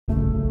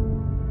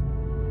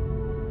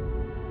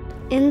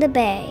In the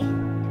Bay,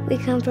 we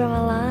come from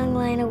a long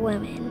line of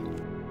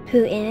women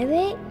who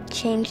innovate,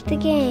 change the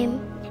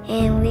game,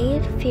 and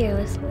lead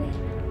fearlessly.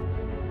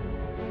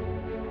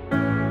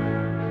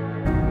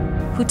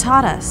 Who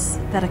taught us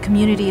that a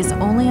community is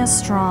only as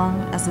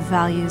strong as the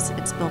values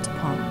it's built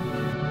upon.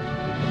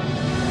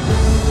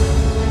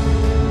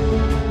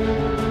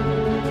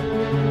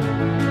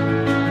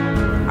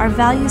 Our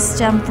values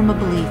stem from a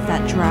belief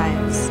that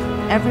drives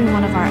every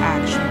one of our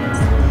actions.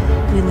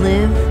 We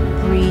live,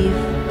 breathe,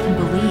 and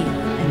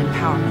believe in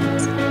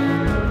empowerment.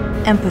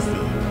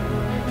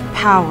 Empathy,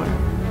 power,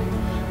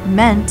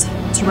 meant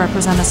to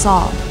represent us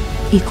all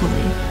equally.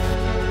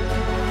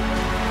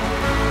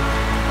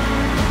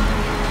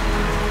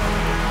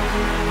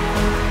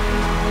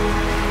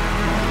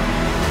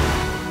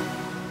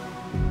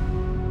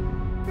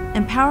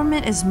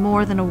 Empowerment is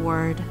more than a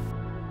word.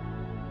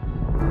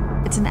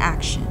 It's an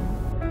action.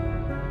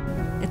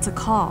 It's a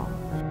call.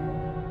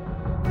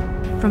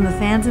 From the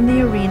fans in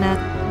the arena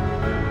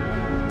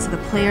to the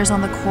players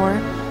on the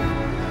court.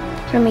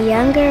 From a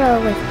young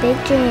girl with big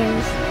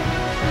dreams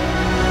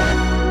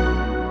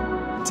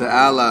to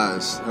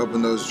allies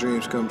helping those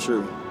dreams come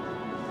true.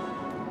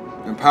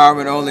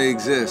 Empowerment only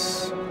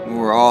exists when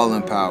we're all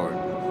empowered.